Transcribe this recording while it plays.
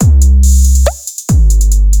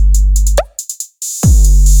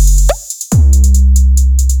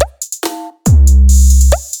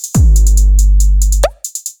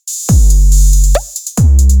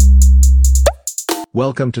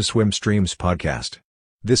Welcome to Swim Streams Podcast.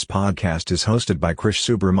 This podcast is hosted by Krish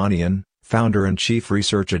Subramanian, founder and chief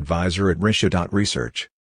research advisor at Risha.Research.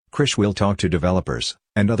 Krish will talk to developers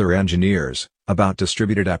and other engineers about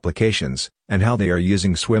distributed applications and how they are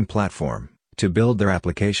using Swim platform to build their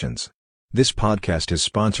applications. This podcast is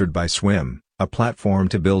sponsored by Swim, a platform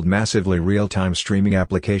to build massively real-time streaming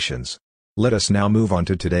applications. Let us now move on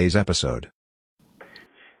to today's episode.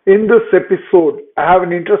 In this episode, I have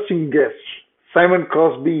an interesting guest, Simon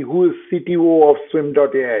Crosby, who is CTO of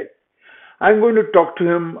Swim.ai. I'm going to talk to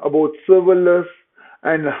him about serverless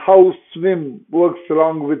and how Swim works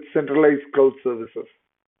along with centralized cloud services.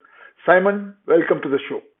 Simon, welcome to the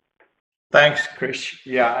show. Thanks, Krish.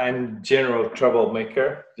 Yeah, I'm General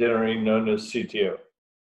Troublemaker, generally known as CTO.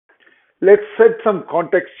 Let's set some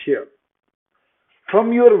context here.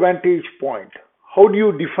 From your vantage point, how do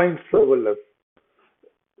you define serverless?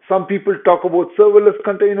 Some people talk about serverless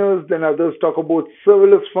containers, then others talk about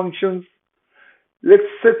serverless functions. Let's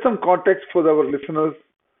set some context for our listeners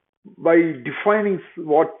by defining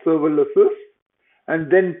what serverless is,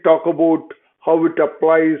 and then talk about how it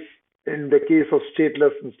applies in the case of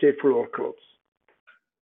stateless and stateful workloads.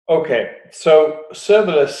 Okay, so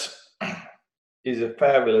serverless is a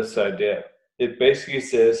fabulous idea. It basically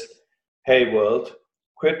says, hey world,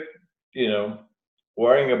 quit,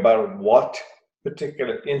 worrying about what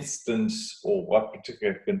particular instance or what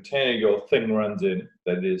particular container your thing runs in,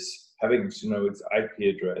 that is having to know its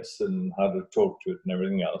IP address and how to talk to it and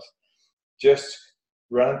everything else. Just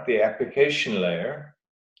run at the application layer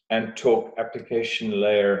and talk application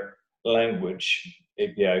layer language,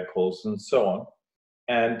 API calls and so on,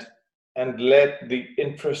 and let the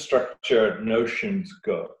infrastructure notions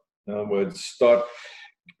go. In other words, start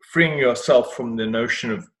freeing yourself from the notion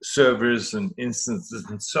of servers and instances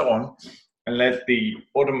and so on, and let the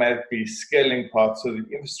automatically scaling parts of the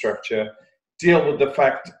infrastructure deal with the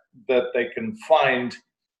fact that they can find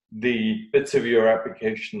the bits of your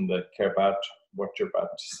application that care about what you're about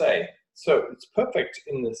to say. So it's perfect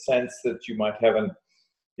in the sense that you might have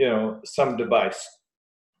some device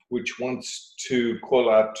which wants to call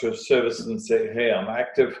out to a service and say, hey, I'm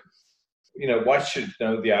active. Why should it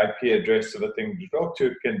know the IP address of a thing to talk to?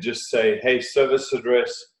 It can just say, hey, service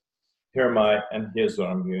address, here am I, and here's what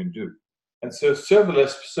I'm going to do. And so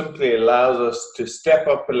serverless simply allows us to step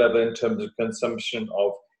up a level in terms of consumption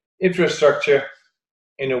of infrastructure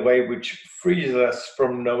in a way which frees us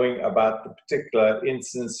from knowing about the particular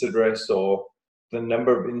instance address or the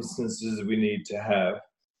number of instances we need to have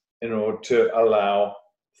in order to allow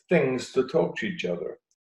things to talk to each other.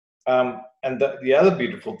 And the other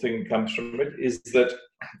beautiful thing that comes from it is that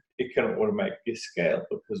it can automatically scale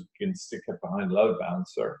because we can stick it behind load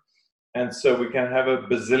balancer. And so we can have a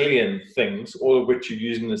bazillion things, all of which are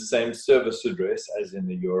using the same service address as in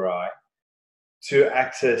the URI, to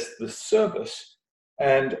access the service.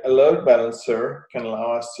 And a load balancer can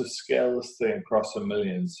allow us to scale this thing across 1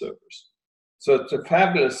 million servers. So it's a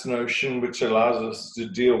fabulous notion which allows us to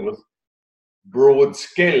deal with broad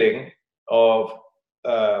scaling of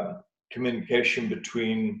communication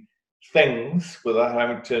between things without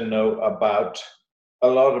having to know a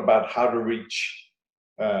lot about how to reach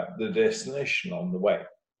the destination on the way.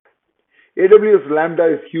 AWS Lambda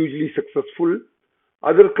is hugely successful.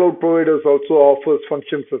 Other cloud providers also offers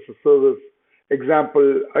functions as a service.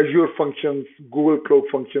 Example, Azure Functions, Google Cloud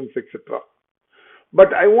Functions, etc.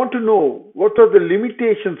 But I want to know, what are the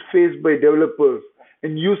limitations faced by developers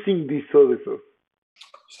in using these services?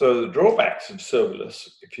 So the drawbacks of serverless,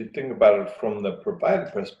 if you think about it from the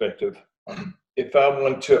provider perspective, if I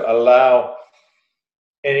want to allow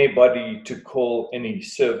anybody to call any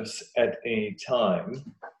service at any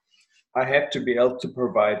time, I have to be able to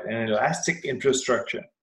provide an elastic infrastructure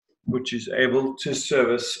which is able to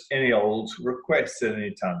service any old request at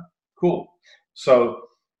any time. Cool. So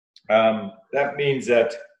that means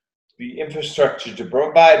that the infrastructure to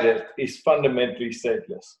provide it is fundamentally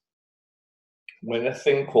stateless. When a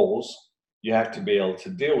thing calls, you have to be able to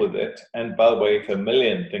deal with it. And by the way, if 1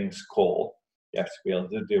 million things call, you have to be able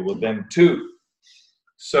to deal with them too.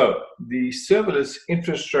 So the serverless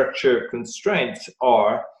infrastructure constraints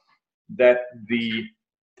are that the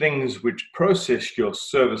things which process your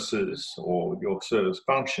services or your service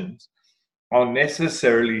functions are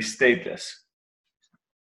necessarily stateless.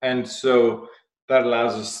 And so that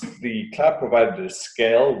allows us, the cloud provider, to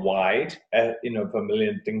scale wide. If 1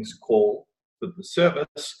 million things call for the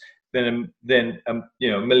service, then 1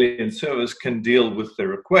 million servers can deal with the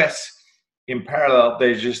requests. In parallel,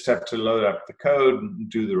 they just have to load up the code and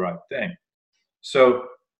do the right thing. So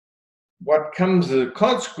what comes as a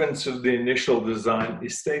consequence of the initial design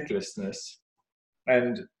is statelessness.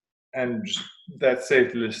 And and that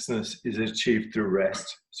statelessness is achieved through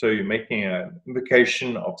REST. So you're making an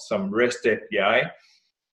invocation of some REST API.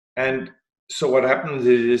 And so what happens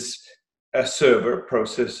is a server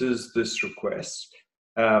processes this request.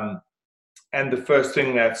 And the first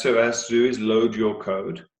thing that server has to do is load your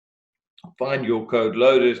code, find your code,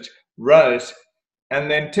 load it, run it. And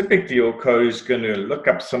then typically your code is going to look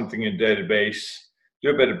up something in database,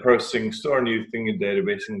 do a bit of processing, store a new thing in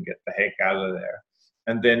database, and get the heck out of there.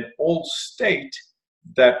 And then all state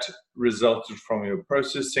that resulted from your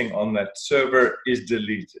processing on that server is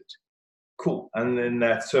deleted. Cool. And then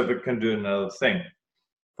that server can do another thing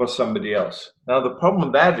for somebody else. Now, the problem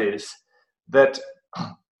with that is that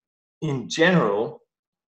in general,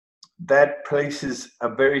 that places a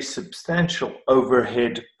very substantial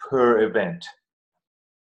overhead per event.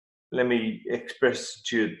 Let me express it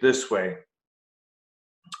to you this way.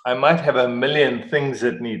 I might have a million things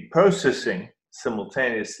that need processing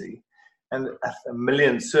simultaneously, and a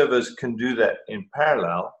million servers can do that in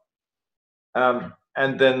parallel.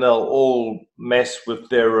 And then they'll all mess with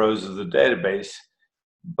their rows of the database.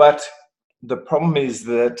 But the problem is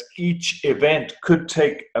that each event could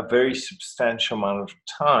take a very substantial amount of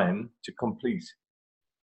time to complete.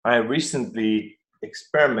 I recently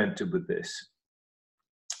experimented with this.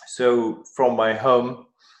 So from my home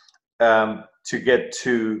to get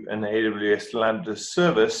to an AWS Lambda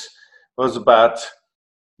service was about,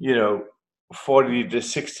 40 to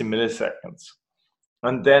 60 milliseconds.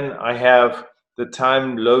 And then I have the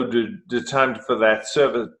time for that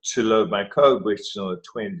server to load my code, which is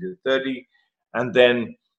 20 to 30. And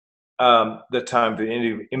then the time for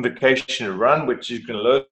the invocation to run, which is going to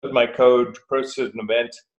load my code, process an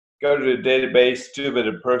event, go to the database, do a bit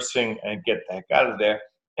of processing, and get the heck out of there.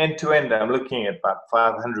 End to end, I'm looking at about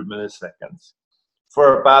 500 milliseconds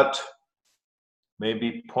for about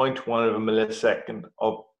maybe 0.1 of a millisecond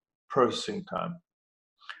of processing time.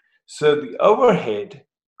 So the overhead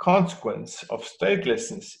consequence of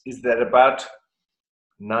statelessness is that about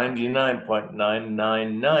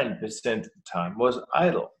 99.999% of the time was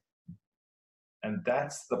idle. And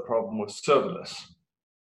that's the problem with serverless.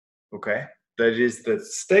 Okay? That is that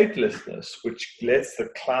statelessness, which lets the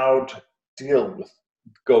cloud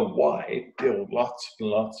go wide, deal with lots and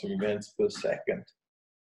lots of events per second,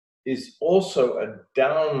 is also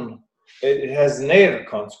it has a negative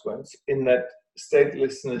consequence in that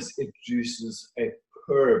statelessness introduces a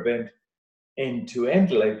per event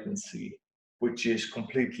end-to-end latency, which is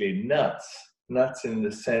completely nuts in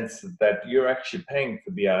the sense that you're actually paying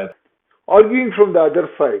for the idle. Arguing from the other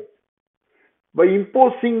side, by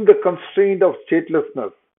imposing the constraint of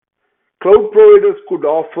statelessness, cloud providers could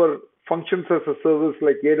offer functions as a service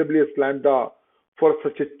like AWS Lambda for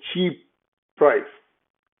such a cheap price.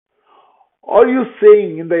 Are you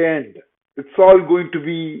saying in the end it's all going to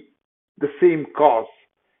be the same cost,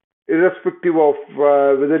 irrespective of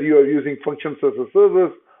whether you are using functions as a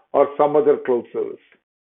service or some other cloud service?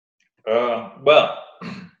 Well,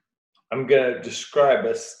 I'm going to describe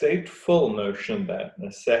a stateful notion of that in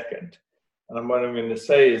a second. And what I'm going to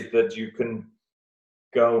say is that you can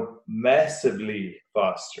go massively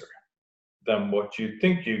faster than what you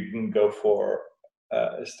think you can go for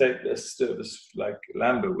a stateless service like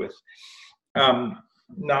Lambda with.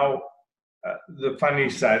 Now, the funny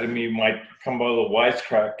side of me might come by the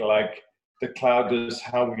wisecrack, like the cloud is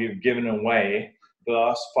how we've given away the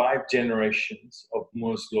last 5 generations of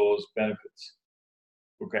Moore's Law's benefits.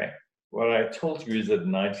 Okay, what I told you is that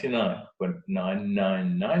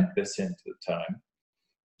 99.999% of the time,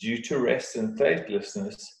 due to rest and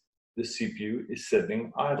statelessness, the CPU is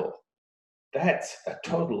sitting idle. That's a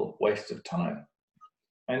total waste of time.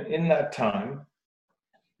 And in that time,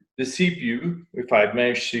 the CPU, if I'd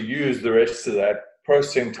managed to use the rest of that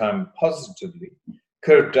processing time positively,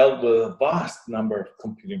 could have dealt with a vast number of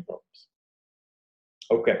computing problems.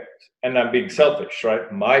 Okay, and I'm being selfish,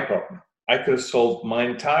 right? My problem. I could have solved my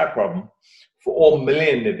entire problem for all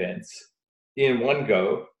million events in one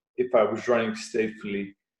go if I was running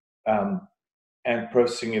statefully and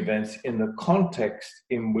processing events in the context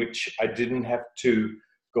in which I didn't have to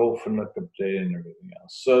go for lookup data and everything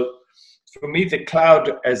else. So for me, the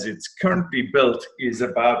cloud as it's currently built is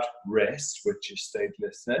about rest, which is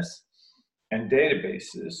statelessness, and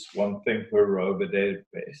databases, one thing per row of a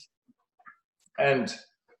database. And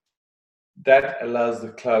that allows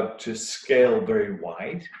the cloud to scale very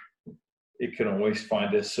wide. It can always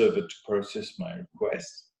find a server to process my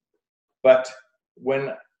request. But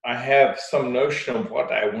when I have some notion of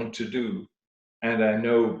what I want to do, and I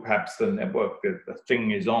know perhaps the network that the thing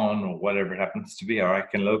is on or whatever it happens to be, or I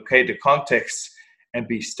can locate a context and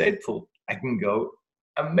be stateful, I can go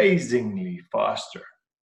amazingly faster.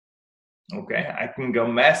 Okay, I can go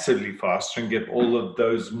massively faster and get all of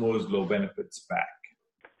those Moore's law benefits back.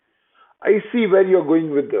 I see where you're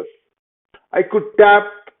going with this. I could tap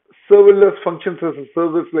serverless functions as a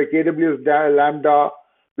service like AWS Lambda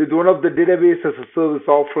with one of the database as a service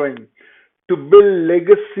offering to build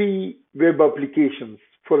legacy web applications.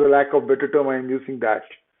 For the lack of better term, I'm using that.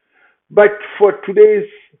 But for today's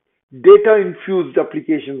data infused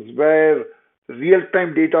applications where real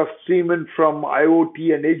time data stream in from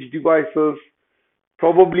IoT and edge devices,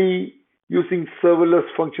 probably using serverless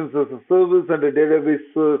functions as a service and a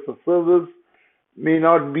database as a service may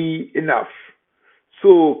not be enough.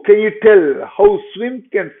 So, can you tell how Swim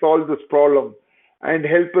can solve this problem and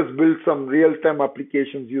help us build some real time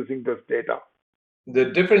applications using this data? The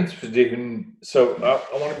difference between, so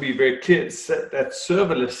I want to be very clear that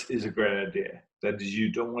serverless is a great idea. That is,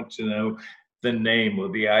 you don't want to know the name or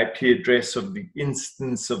the IP address of the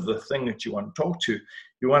instance of the thing that you want to talk to.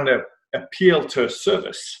 You want to appeal to a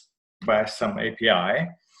service by some API,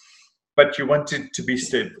 but you want it to be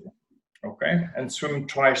stable. Okay, and Swim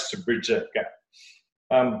tries to bridge that gap.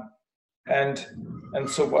 And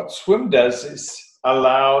so what Swim does is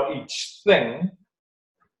allow each thing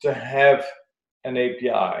to have an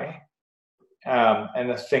API,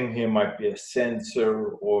 and a thing here might be a sensor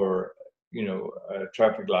or a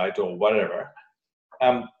traffic light or whatever,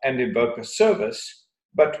 and invoke a service.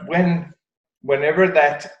 But whenever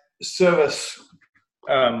that service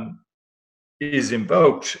is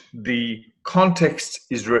invoked, the context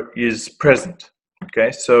is present.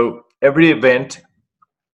 Okay, so every event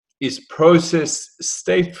is processed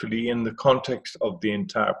statefully in the context of the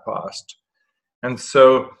entire past, and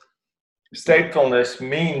so statefulness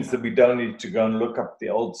means that we don't need to go and look up the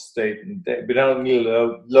old state, and we don't need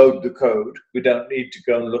to load the code. We don't need to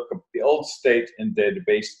go and look up the old state in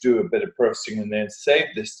database, do a bit of processing, and then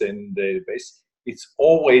save this in the database. It's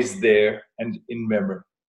always there and in memory.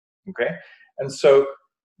 Okay, and so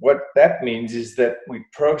what that means is that we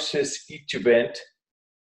process each event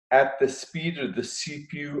at the speed of the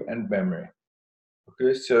CPU and memory.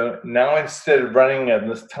 Okay, so now instead of running at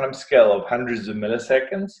this time scale of hundreds of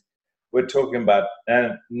milliseconds, we're talking about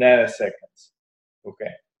nanoseconds.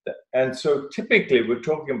 Okay, and so typically we're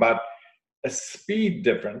talking about a speed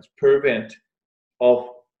difference per event of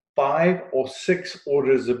 5 or 6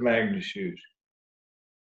 orders of magnitude.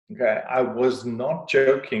 Okay, I was not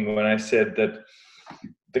joking when I said that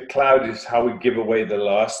the cloud is how we give away the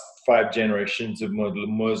last 5 generations of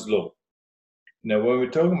Moore's law. Now, when we're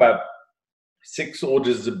talking about 6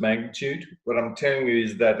 orders of magnitude, what I'm telling you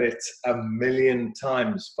is that it's 1,000,000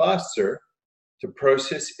 times faster to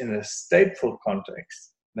process in a stateful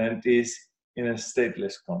context than it is in a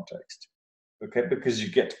stateless context. Okay, because you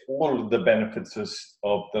get all of the benefits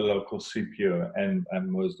of the local CPU and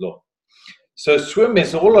Moore's law. So Swim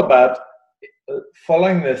is all about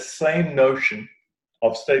following the same notion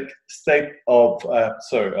of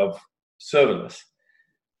serverless,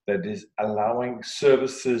 that is allowing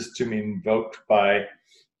services to be invoked by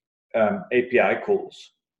API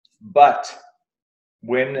calls. But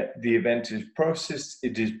when the event is processed,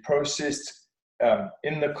 it is processed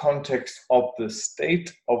in the context of the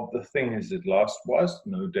state of the thing as it last was,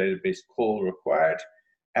 no database call required,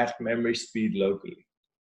 at memory speed locally.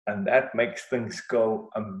 And that makes things go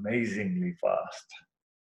amazingly fast.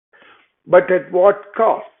 But at what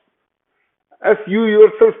cost? As you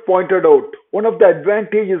yourself pointed out, one of the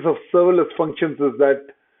advantages of serverless functions is that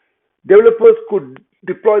developers could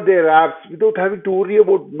deploy their apps without having to worry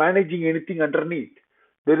about managing anything underneath.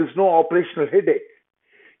 There is no operational headache.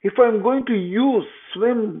 If I'm going to use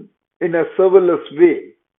Swim in a serverless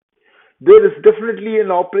way, there is definitely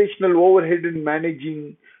an operational overhead in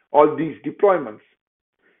managing all these deployments.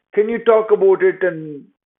 Can you talk about it and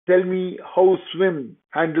tell me how Swim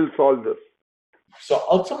handles all this? So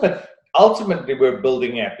ultimately, we're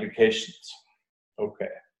building applications. Okay,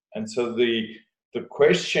 and so the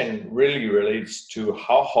question really relates to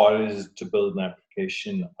how hard it is to build an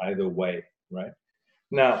application either way, right?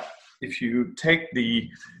 Now, if you take the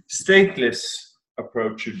stateless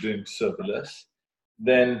approach of doing serverless,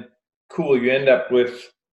 then cool, you end up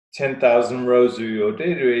with 10,000 rows of your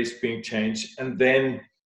database being changed. And then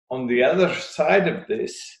on the other side of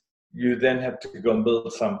this, you then have to go and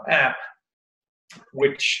build some app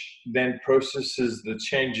which then processes the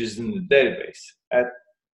changes in the database.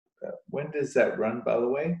 When does that run, by the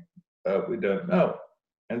way? We don't know.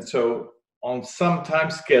 And so on some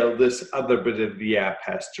time scale, this other bit of the app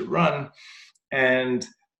has to run, and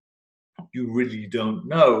you really don't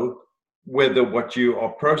know whether what you are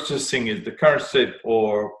processing is the current state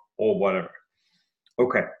or whatever.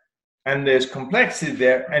 Okay, And there's complexity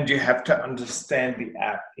there, and you have to understand the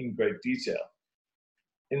app in great detail.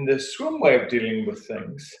 In the Swim way of dealing with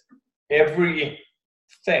things, every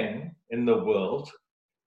thing in the world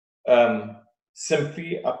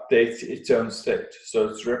simply updates its own state. So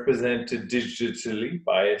it's represented digitally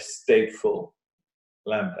by a stateful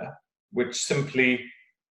lambda, which simply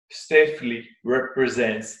statefully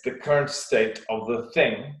represents the current state of the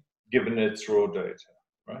thing given its raw data.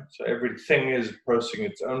 Right? So everything is processing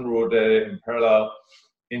its own raw data in parallel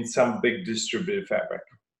in some big distributed fabric.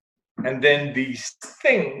 And then these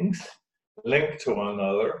things link to one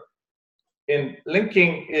another. And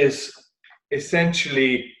linking is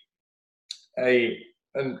essentially a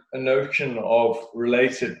notion of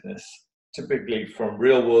relatedness, typically from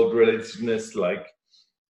real world relatedness, like,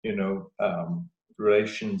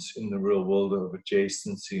 relations in the real world of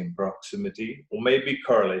adjacency and proximity, or maybe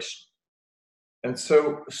correlation. And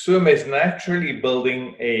so Swim is naturally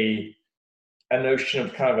building a notion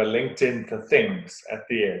of kind of a LinkedIn for things at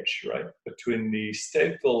the edge, right? Between the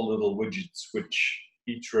stateful little widgets, which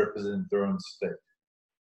each represent their own state.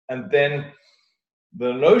 And then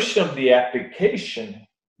the notion of the application,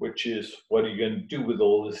 which is what are you going to do with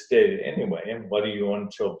all this data anyway, and what do you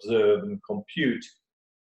want to observe and compute,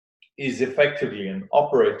 is effectively an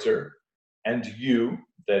operator, and you,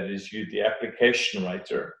 that is you, the application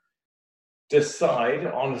writer, decide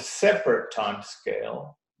on a separate time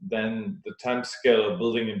scale than the time scale of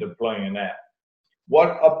building and deploying an app,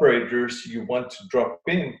 what operators you want to drop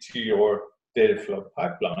into your data flow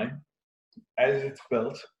pipeline as it's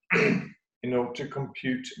built in order to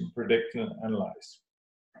compute and predict and analyze.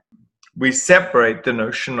 We separate the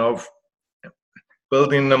notion of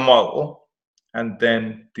building the model and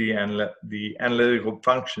then the analytical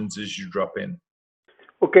functions as you drop in.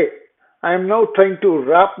 Okay, I am now trying to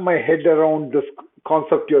wrap my head around this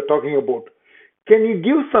concept you're talking about. Can you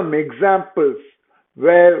give some examples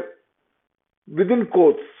where, within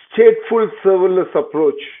quotes, stateful serverless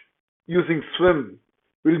approach using Swim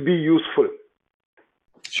will be useful?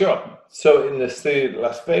 Sure. So in the city of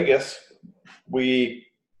Las Vegas, we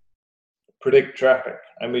predict traffic,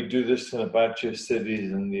 and we do this in a bunch of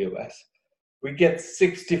cities in the US. We get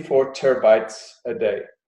 64 terabytes a day.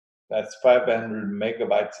 That's 500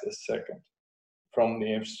 megabytes a second from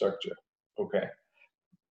the infrastructure. Okay.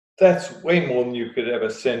 That's way more than you could ever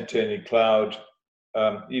send to any cloud,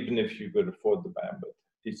 even if you could afford the bandwidth.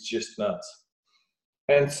 It's just nuts.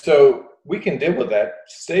 And so we can deal with that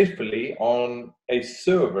statefully on a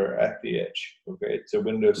server at the edge. Okay, it's a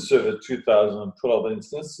Windows Server 2012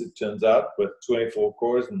 instance, it turns out, with 24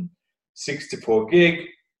 cores and 64 gig,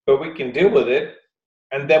 but we can deal with it.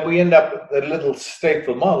 And then we end up with a little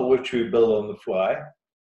stateful model, which we build on the fly,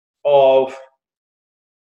 of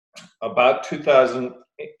about 2,000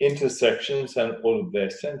 intersections and all of their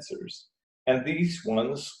sensors. And these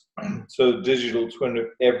ones, so the digital twin of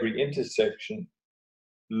every intersection,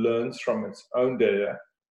 learns from its own data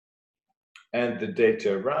and the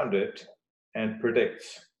data around it and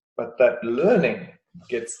predicts. But that learning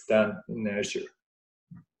gets done in Azure.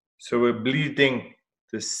 So we're bleeding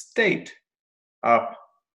the state up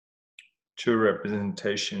to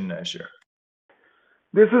representation in Azure.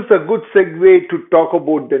 This is a good segue to talk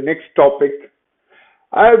about the next topic.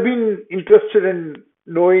 I have been interested in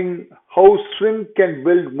knowing how Swim can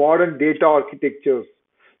build modern data architectures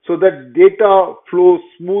so that data flows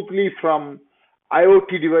smoothly from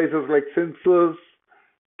IoT devices like sensors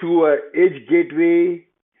to an edge gateway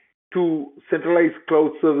to centralized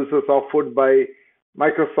cloud services offered by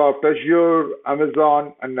Microsoft Azure,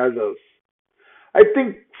 Amazon, and others. I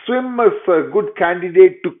think Swim is a good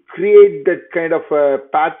candidate to create that kind of a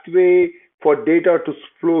pathway for data to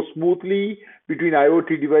flow smoothly between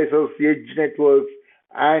IoT devices, edge networks,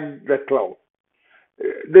 and the cloud.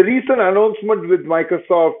 The recent announcement with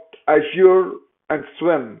Microsoft Azure and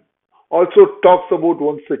Swim also talks about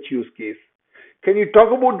one such use case. Can you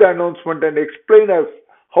talk about the announcement and explain us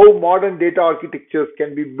how modern data architectures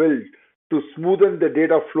can be built to smoothen the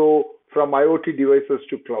data flow from IoT devices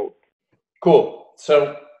to cloud? Cool.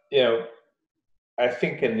 So, I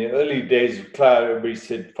think in the early days of cloud, everybody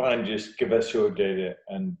said, fine, just give us your data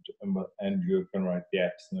and you can write the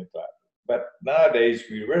apps in the cloud. But nowadays,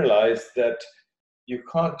 we realize that you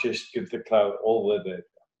can't just give the cloud all the data.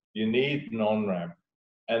 You need an on-ramp.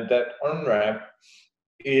 And that on-ramp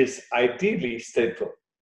is ideally stateful.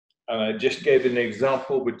 And I just gave an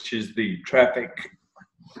example, which is the traffic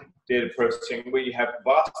data processing, where you have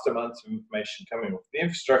vast amounts of information coming off the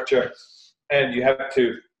infrastructure, and you have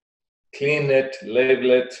to clean it,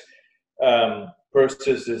 label it,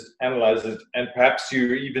 process it, analyze it, and perhaps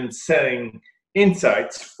you're even selling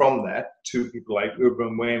insights from that to people like Uber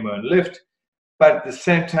and Waymo and Lyft. But at the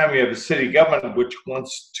same time, you have a city government which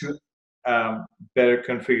wants to better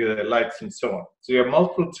configure their lights and so on. So you have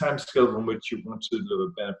multiple timescales in which you want to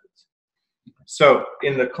deliver benefits. So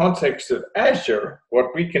in the context of Azure,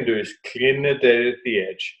 what we can do is clean the data at the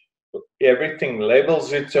edge. Everything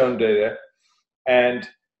labels its own data and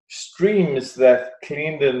streams that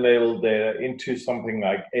cleaned and labeled data into something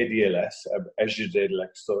like ADLS, Azure Data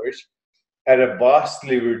Lake Storage, at a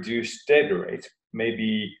vastly reduced data rate,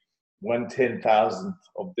 maybe 1/10,000th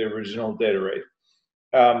of the original data rate,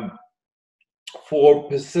 for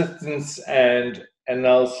persistence and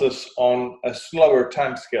analysis on a slower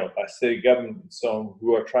timescale by city government and so on,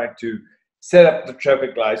 who are trying to set up the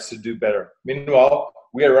traffic lights to do better. Meanwhile,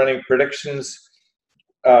 we are running predictions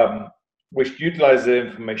which utilize the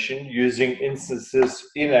information using instances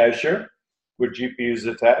in Azure with GPUs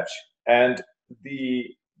attached, and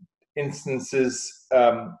the instances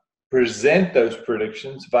present those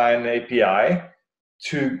predictions via an API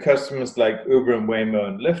to customers like Uber and Waymo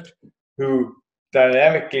and Lyft, who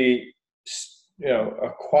dynamically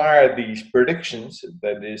acquire these predictions.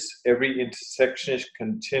 That is, every intersection is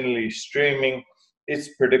continually streaming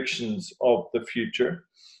its predictions of the future.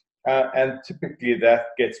 And typically that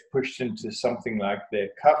gets pushed into something like their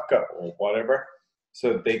Kafka or whatever,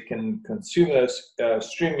 so they can consume those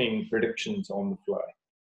streaming predictions on the fly.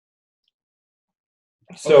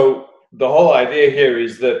 So the whole idea here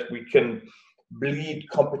is that we can bleed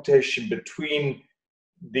computation between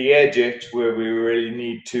the edge where we really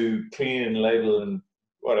need to clean and label and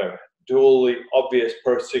whatever, do all the obvious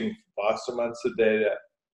processing for vast amounts of data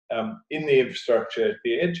in the infrastructure at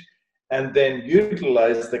the edge, and then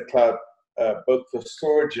utilize the cloud both for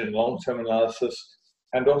storage and long-term analysis,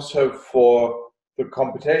 and also for the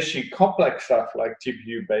computationally complex stuff like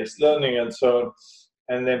GPU-based learning and so on,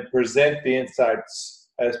 and then present the insights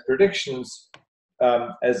as predictions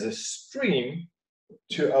as a stream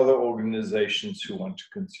to other organizations who want to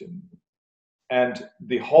consume them. And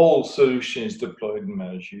the whole solution is deployed and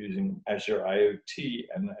managed using Azure IoT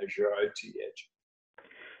and Azure IoT Edge.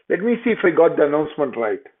 Let me see if I got the announcement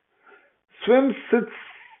right. SWIM sits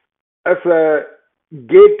as a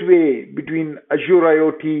gateway between Azure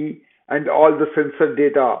IoT and all the sensor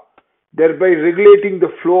data, thereby regulating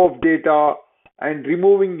the flow of data and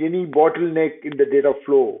removing any bottleneck in the data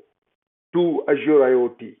flow to Azure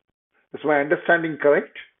IoT. Is my understanding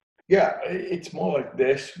correct? Yeah, it's more like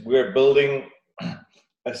this. We're building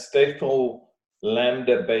a stateful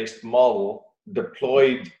Lambda-based model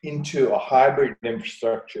deployed into a hybrid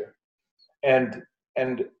infrastructure, and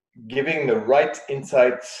giving the right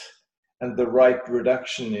insights and the right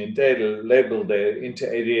reduction in data, label data, into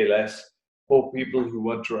ADLS for people who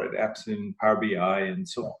want to write apps in Power BI and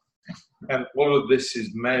so on. And all of this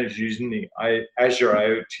is managed using the Azure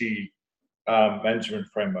IoT management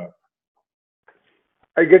framework.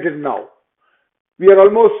 I get it now. We are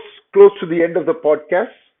almost close to the end of the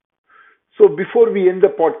podcast. So before we end the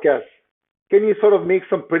podcast, can you sort of make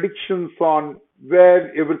some predictions on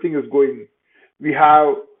where everything is going? We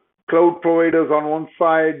have cloud providers on one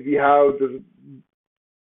side, we have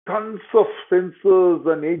tons of sensors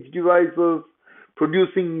and edge devices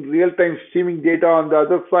producing real-time streaming data on the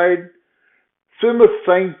other side. SWIM is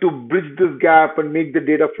trying to bridge this gap and make the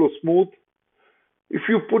data flow smooth. If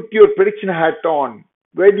you put your prediction hat on,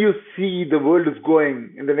 where do you see the world is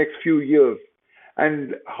going in the next few years?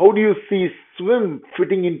 And how do you see SWIM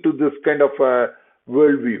fitting into this kind of a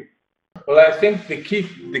worldview? Well, I think the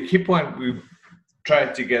key point we've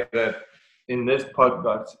tried to get at in this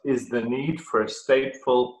podcast is the need for a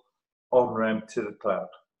stateful on-ramp to the cloud.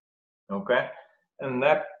 Okay? And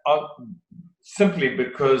that simply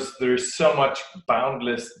because there's so much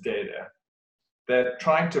boundless data that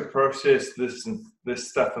trying to process this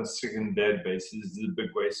stuff in second databases is a big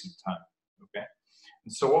waste of time. Okay?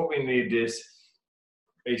 And so what we need is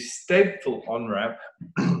a stateful on-ramp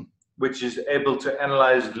which is able to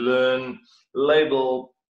analyze, learn,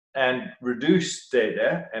 label, and reduce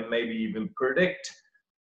data, and maybe even predict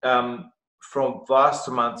from vast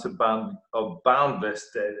amounts of boundless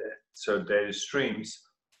data, so data streams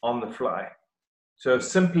on the fly. So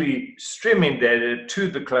simply streaming data to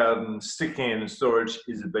the cloud and sticking it in storage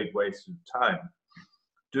is a big waste of time.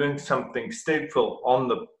 Doing something stateful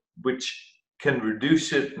which can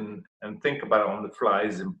reduce it and think about it on the fly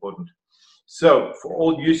is important. So for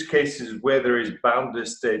all use cases where there is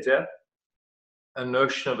boundless data, a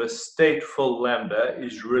notion of a stateful Lambda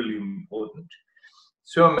is really important.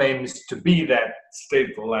 SWIM aims to be that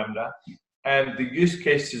stateful Lambda, and the use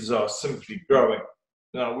cases are simply growing.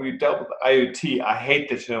 Now, we dealt with IoT. I hate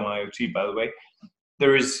the term IoT, by the way,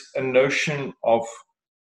 there is a notion of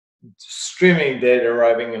streaming data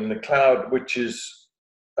arriving in the cloud, which is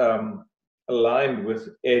aligned with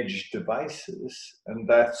edge devices, and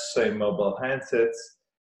that's, say, mobile handsets.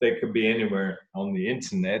 They could be anywhere on the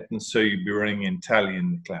internet, and so you'd be running entirely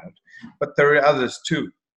in the cloud. But there are others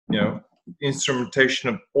too, instrumentation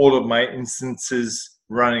of all of my instances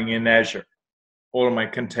running in Azure, all of my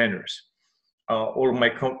containers, all of my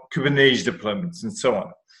Kubernetes deployments, and so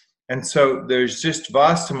on. And so there's just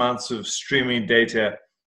vast amounts of streaming data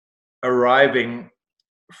arriving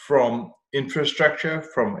from infrastructure,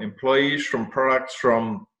 from employees, from products,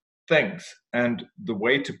 from things. And the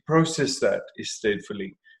way to process that is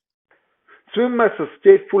statefully. Swim as a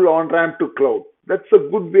stateful on-ramp to cloud. That's a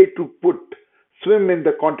good way to put Swim in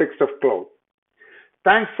the context of cloud.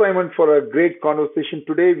 Thanks, Simon, for a great conversation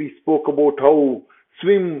today. We spoke about how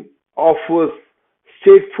Swim offers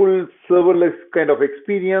stateful serverless kind of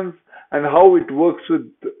experience and how it works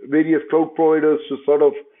with various cloud providers to sort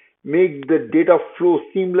of make the data flow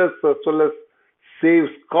seamless as well as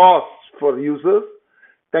saves costs for users.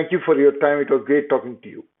 Thank you for your time. It was great talking to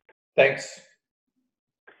you. Thanks.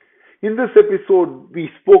 In this episode, we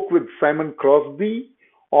spoke with Simon Crosby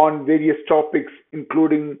on various topics,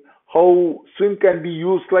 including how Swim can be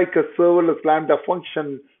used like a serverless Lambda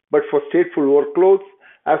function, but for stateful workloads,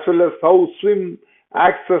 as well as how Swim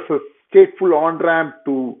acts as a stateful on-ramp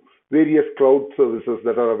to various cloud services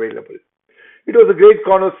that are available. It was a great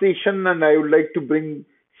conversation, and I would like to bring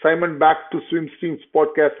Simon back to Swim Streams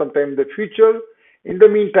podcast sometime in the future. In the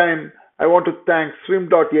meantime, I want to thank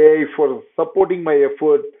Swim.ai for supporting my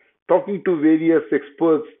effort, talking to various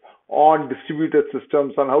experts on distributed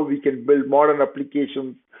systems and how we can build modern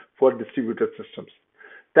applications for distributed systems.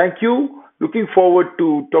 Thank you. Looking forward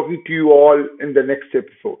to talking to you all in the next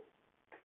episode.